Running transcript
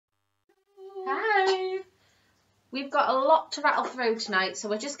we've got a lot to rattle through tonight, so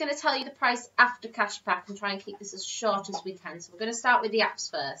we're just going to tell you the price after cashback and try and keep this as short as we can. So we're going to start with the apps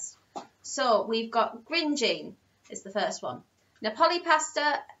first. So we've got Gringine is the first one. Napoli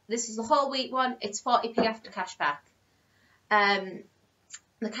pasta, this is the whole wheat one. It's 40p after cashback.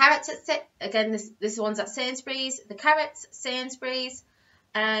 The carrots again, this one's at Sainsbury's. The carrots, Sainsbury's,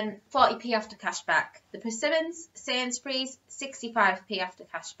 40p after cashback. The persimmons, Sainsbury's, 65p after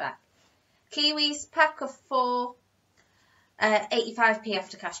cashback. Kiwis, pack of 4, 85p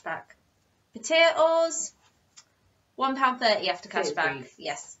after cashback. Potatoes, £1.30 after cashback.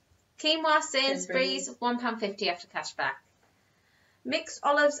 Yes. Quinoa, Sainsbury's, £1.50 after cashback. Mixed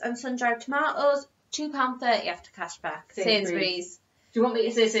olives and sun-dried tomatoes, £2.30 after cashback. Sainsbury's. Do you want me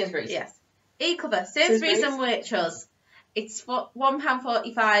to say Sainsbury's? Yes. E-cover, Sainsbury's and Waitrose. It's for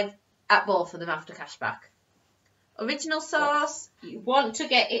 £1.45 at both of them after cashback. Original sauce. You want to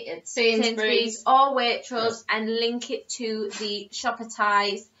get it at Sainsbury's or Waitrose and link it to the Shopper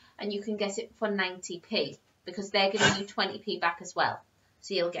Ties, and you can get it for 90p because they're giving you 20p back as well.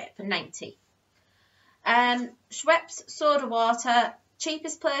 So you'll get it for 90. Schweppes soda water.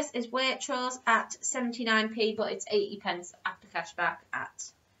 Cheapest place is Waitrose at 79p, but it's 80 pence after cashback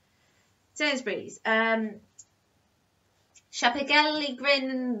at Sainsbury's. Schiaparelli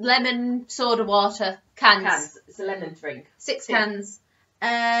Grin lemon soda water cans. It's a lemon drink. 6 cans.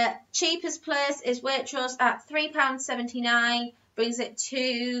 Cheapest place is Waitrose at £3.79, brings it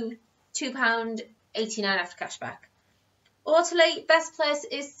to £2.89 after cashback. Oatly, best place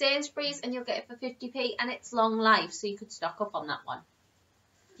is Sainsbury's, and you'll get it for 50p, and it's long life, so you could stock up on that one.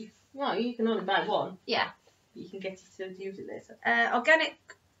 No, you can only buy one. Yeah. You can get it to use it later.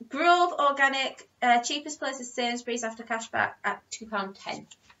 Grove Organic, cheapest place is Sainsbury's after cashback at £2.10.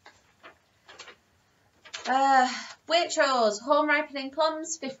 Waitrose, home ripening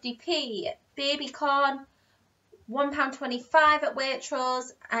plums, 50p. Baby corn, £1.25 at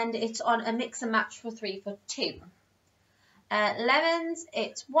Waitrose, and it's on a mix and match for 3 for 2. Lemons,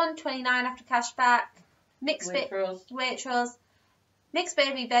 it's £1.29 after cashback. Waitrose. Mixed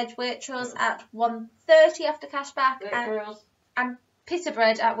baby veg Waitrose at £1.30 after cashback. And pita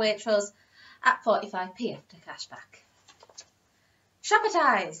bread at Waitrose at 45p after cashback. Shopper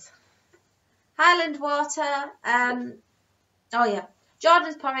Ties. Highland Water.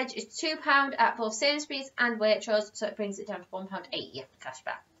 Jordan's porridge is £2 at both Sainsbury's and Waitrose, so it brings it down to £1.80 after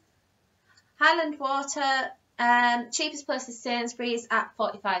cashback. Highland Water. Cheapest place is Sainsbury's at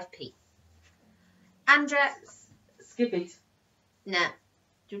 45p. Andrex. Skip it. Nah.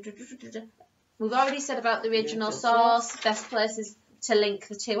 We've already said about the original sauce. Best places to link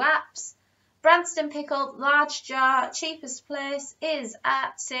the two apps. Branston Pickle, large jar. Cheapest place is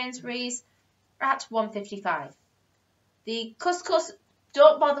at Sainsbury's at £1.55. The couscous,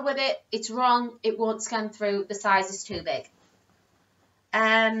 don't bother with it. It's wrong. It won't scan through. The size is too big.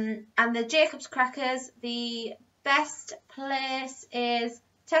 And the Jacob's crackers, the best place is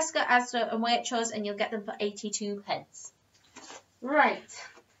Tesco, Asda and Waitrose, and you'll get them for 82 pence. Right.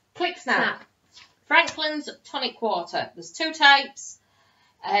 Click Snap. Franklin's tonic water. There's 2 types.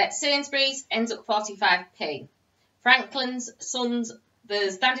 Sainsbury's ends up 45p. Franklin's, Sons,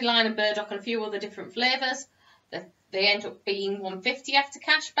 there's dandelion and burdock and a few other different flavours. They end up being £1.50 after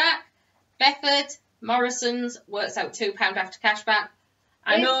cashback. Befford, Morrison's works out £2 after cashback.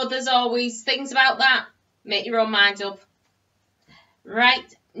 I know there's always things about that. Make your own mind up.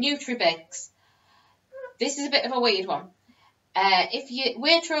 Right, Nutribix. This is a bit of a weird one.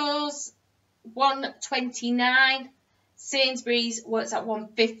 Waitrose, £1.29. Sainsbury's works at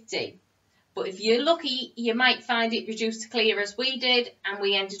 £1.50. But if you're lucky, you might find it reduced to clear as we did, and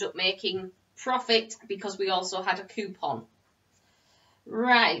we ended up making profit because we also had a coupon.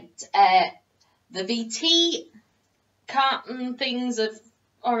 Right, the VT carton things of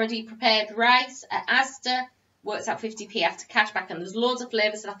already prepared rice at Asda works out 50p after cashback, and there's loads of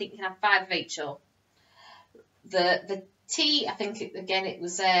flavours, and I think you can have 5 of each. Or the tea, I think it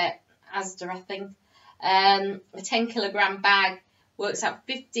was Asda, I think. A 10 kilogram bag works out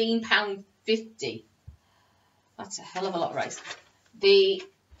 £15.50. That's a hell of a lot of rice. The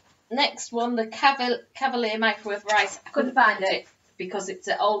next one, the Cavalier microwave rice, I couldn't find it because it's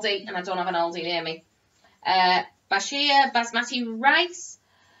at Aldi and I don't have an Aldi near me. Bashir basmati rice,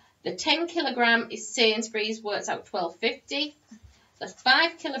 the 10 kilogram is Sainsbury's, works out £12.50. The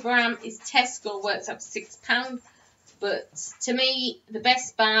 5 kilogram is Tesco, works out £6. But to me, the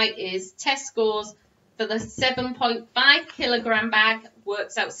best buy is Tesco's for the 7.5 kilogram bag,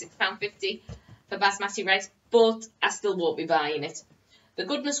 works out £6.50 for basmati rice, but I still won't be buying it. The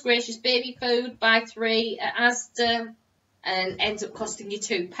Goodness Gracious baby food, buy 3 at Asda, and ends up costing you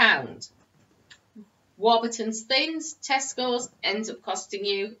 £2. Warburton's Thins, Tesco's, ends up costing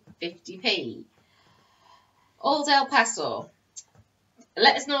you 50p. Old El Paso.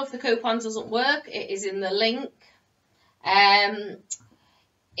 Let us know if the coupon doesn't work. It is in the link.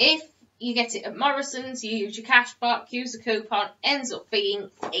 If you get it at Morrison's, you use your cashback, use the coupon, ends up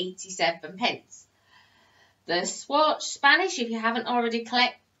being 87 pence. The Swatch Spanish, if you haven't already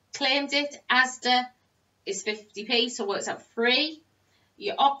claimed it, Asda is 50p, so works out free.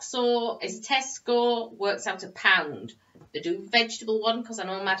 Your Oxo is Tesco, works out £1. They do vegetable one because I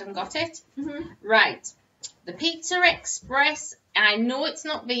know Madam got it. Right. The Pizza Express, I know it's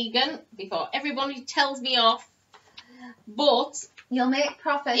not vegan before everybody tells me off, but you'll make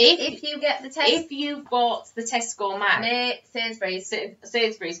profit if you get the if you bought the Tesco mag,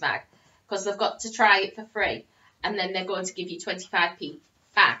 Sainsbury's mag, because they've got to try it for free, and then they're going to give you 25p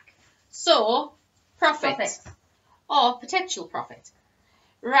back. So profit or potential profit.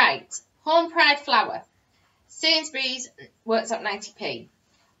 Right, Home Pride flour. Sainsbury's works out 90p.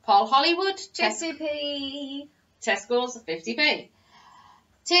 Paul Hollywood, 50p. Tesco's 50p.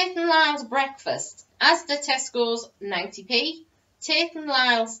 Tate & Lyle's breakfast. Asda, Tesco's 90p. Tate &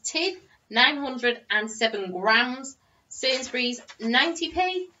 Lyle's tin, 907 grams. Sainsbury's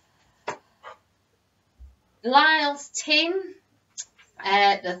 90p. Lyle's tin,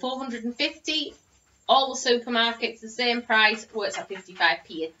 the 450. All the supermarkets the same price, works out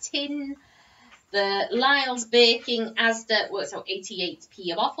 55p a tin. The Lyle's baking Asda works out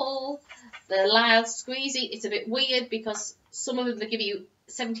 88p a bottle. The Lyle's squeezy, it's a bit weird because some of them they give you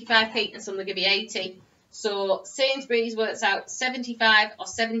 75p and some they give you 80. So Sainsbury's works out 75 or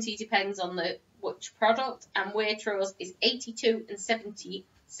 70, depends on which product, and Waitrose is 82 and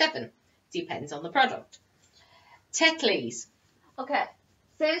 77, depends on the product. Tetley's. Okay,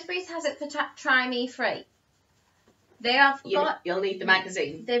 Sainsbury's has it for Try Me Free. They have got. You'll need the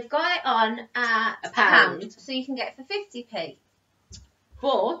magazine. They've got it on at £1, so you can get it for 50p.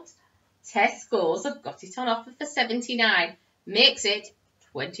 But Tesco's have got it on offer for 79, makes it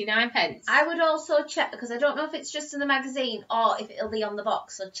 29 pence. I would also check, because I don't know if it's just in the magazine or if it'll be on the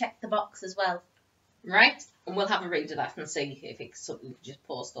box, so check the box as well. Right, and we'll have a read of that and see if it's something you can just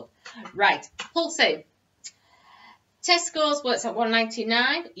post up. Right, Pulsing. Tesco's works at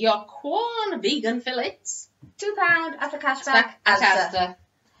 $1.99. Your Quorn vegan fillets, £2 after cashback at Asda.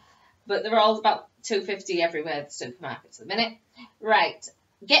 But they're all about $2.50 everywhere, the supermarkets at the minute. Right,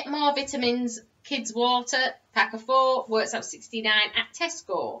 Get More Vitamins Kids Water, pack of 4, works out $69 at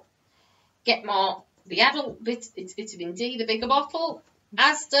Tesco. Get More, the adult, it's vitamin D, the bigger bottle.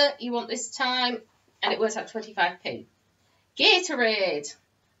 Asda, you want this time, and it works out 25p. Gatorade.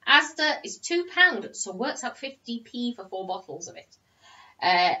 Asda is £2, so works out 50p for 4 bottles of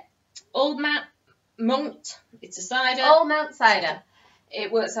it. Old Mount, it's a cider. Old Mount cider.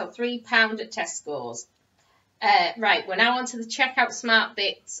 It works out £3 at Tesco's. Right, we're now on to the checkout smart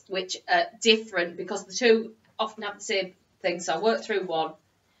bits, which are different because the two often have the same thing. So I'll work through one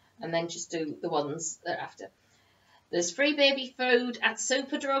and then just do the ones thereafter. There's free baby food at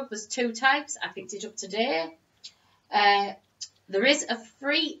Superdrug. There's 2 types. I picked it up today. There is a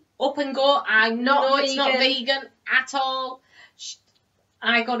free Up and Go. I know it's not vegan at all.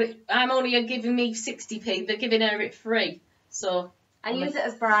 I got it. I'm only giving me 60p. They're giving her it free. So I use it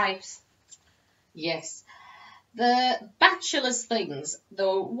as bribes. Yes. The Bachelor's things, the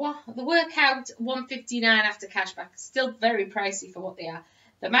workout $1.59 after cashback, still very pricey for what they are.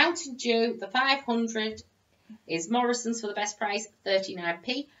 The Mountain Dew, the 500 is Morrison's for the best price,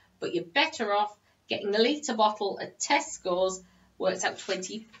 39p, but you're better off getting the litre bottle at Tesco's, works out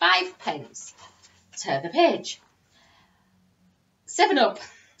 25 pence. Turn the page. 7-Up,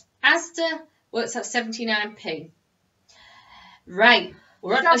 Asda, works out 79p. Right,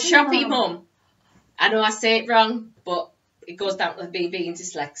 we're at the Shoppy Mum. I know I say it wrong, but it goes down to being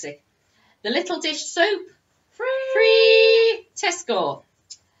dyslexic. The Little Dish Soup, free Tesco.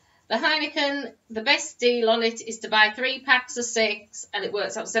 The Heineken, the best deal on it is to buy 3 packs of 6, and it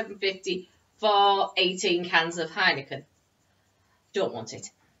works out $7.50 for 18 cans of Heineken. Don't want it.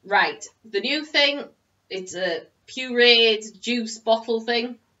 Right, the new thing, it's a pureed juice bottle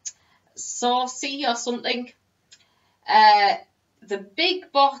thing, Saucy or something. The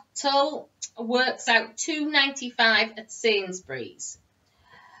big bottle works out $2.95 at Sainsbury's.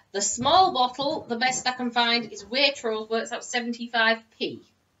 The small bottle, the best I can find, is Waitrose, works out 75p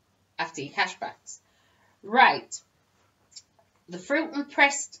after your cashbacks. Right, the fruit and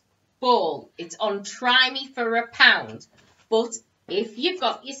pressed bowl, it's on Try Me for £1, but if you've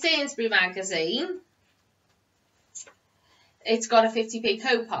got your Sainsbury magazine, it's got a 50p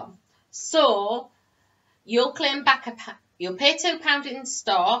coupon. So you'll claim back You'll pay £2 in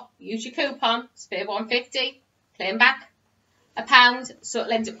store, use your coupon, spare £1.50, claim back £1, so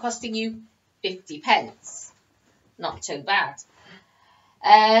it'll end up costing you 50p. Not too bad.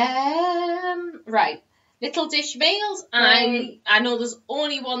 Right, little dish meals. I know there's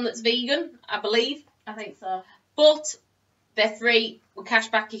only one that's vegan, I believe. I think so. But they're free with cash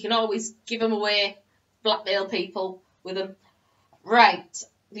back. You can always give them away, blackmail people with them. Right.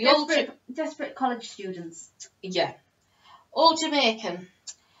 The Desperate college students. Yeah. Old Jamaican.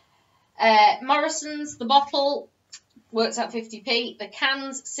 Morrison's, the bottle, works out 50p. The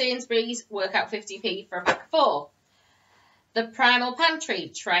cans, Sainsbury's, work out 50p for a pack of 4. The Primal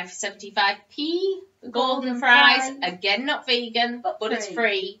Pantry, try for 75p. The Golden Fries, again not vegan, but it's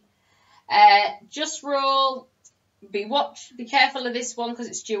free. Just Roll, be careful of this one because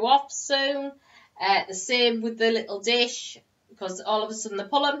it's due off soon. The same with the little dish, because all of a sudden they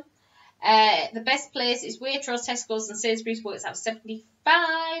pull them. The best place is Waitrose, Tesco's and Sainsbury's, works out 75.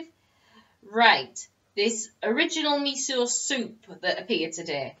 Right, this original miso soup that appeared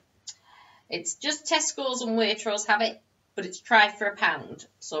today. It's just Tesco's and Waitrose have it, but it's tried for £1.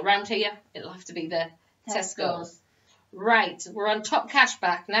 So around here, it'll have to be the Tesco's. Right, we're on top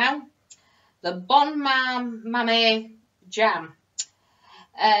cashback now. The Bon Mame Jam.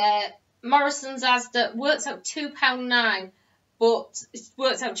 Morrison's Asda works out £2.09, but it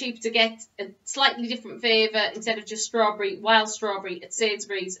works out cheaper to get a slightly different flavour instead of just strawberry, wild strawberry at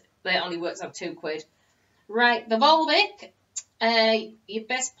Sainsbury's. That only works out £2. Right, the Volvic. Your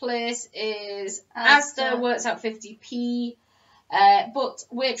best place is Asda, works out 50p, but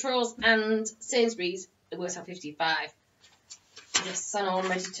Waitrose and Sainsbury's, it works out 55. Yes, I know, I'm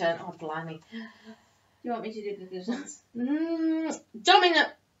ready to turn. Oh, blimey. Do you want me to do the conclusions?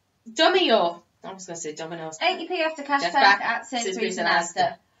 Domino. I was going to say Domino's. 80p after cashback at Sainsbury's and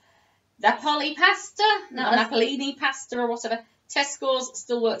Asda. Napoli pasta, Napolini pasta or whatever. Tesco's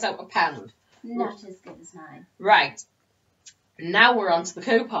still works out £1. Not as good as mine. Right. Now we're on to the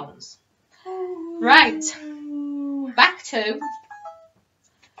coupons. Right. Back to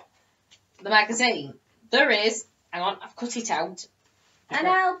the magazine. There is, hang on, I've cut it out. An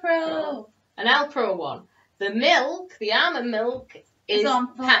Alpro. An Alpro one. The milk, the almond milk, is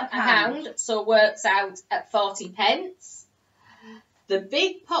on £1, so works out at 40p. The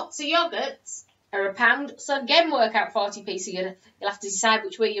big pots of yogurts are £1, so again work out 40p, so you'll have to decide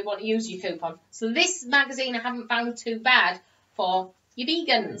which way you want to use your coupon. So this magazine I haven't found too bad for your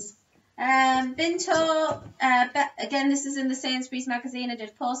vegans. Binto, again this is in the Sainsbury's magazine, I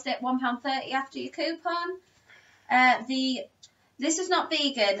did post it, £1.30 after your coupon. This is not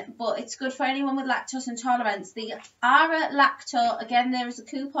vegan, but it's good for anyone with lactose intolerance. The Ara Lacto, again there is a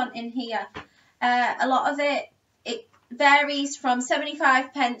coupon in here. A lot of it varies from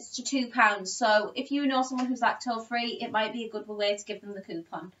 75p to £2. So if you know someone who's lactose free, it might be a good way to give them the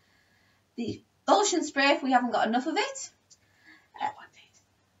coupon. The Ocean Spray, if we haven't got enough of it,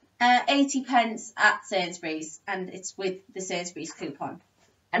 80p at Sainsbury's, and it's with the Sainsbury's coupon.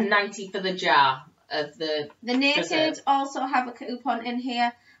 And 90 for the jar of the Naked also have a coupon in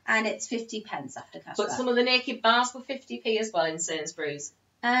here, and it's 50p after cashback. But some of the Naked bars were 50p as well in Sainsbury's.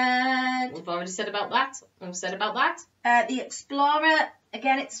 We've already said about that. The Explorer,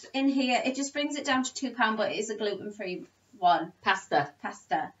 again, it's in here. It just brings it down to £2, but it is a gluten-free one. Pasta.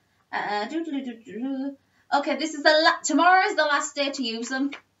 Okay, this is tomorrow is the last day to use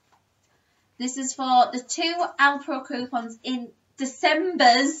them. This is for the 2 Alpro coupons in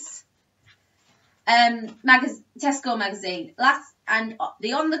December's Tesco magazine. And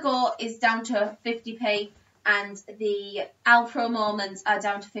the On The Go is down to 50p, and the Alpro Moments are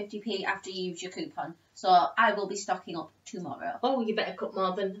down to 50p after you use your coupon. So I will be stocking up tomorrow. Oh, you better cut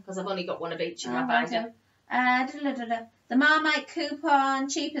more than, because I've only got one of each in my binder. The Marmite coupon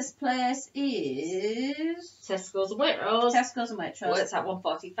cheapest place is Tesco's and Waitrose. Works at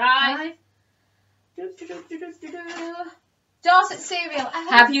 £1.45. Dorset cereal.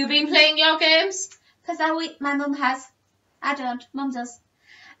 Have you been playing your games? Because my mum has. I don't. Mum does.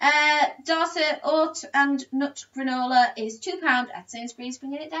 Dorset oat and nut granola is £2 at Sainsbury's,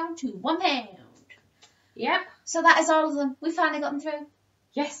 bringing it down to £1. Yep. So that is all of them. We finally got them through.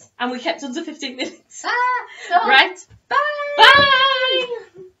 Yes, and we kept under 15 minutes. So right. Bye. Bye.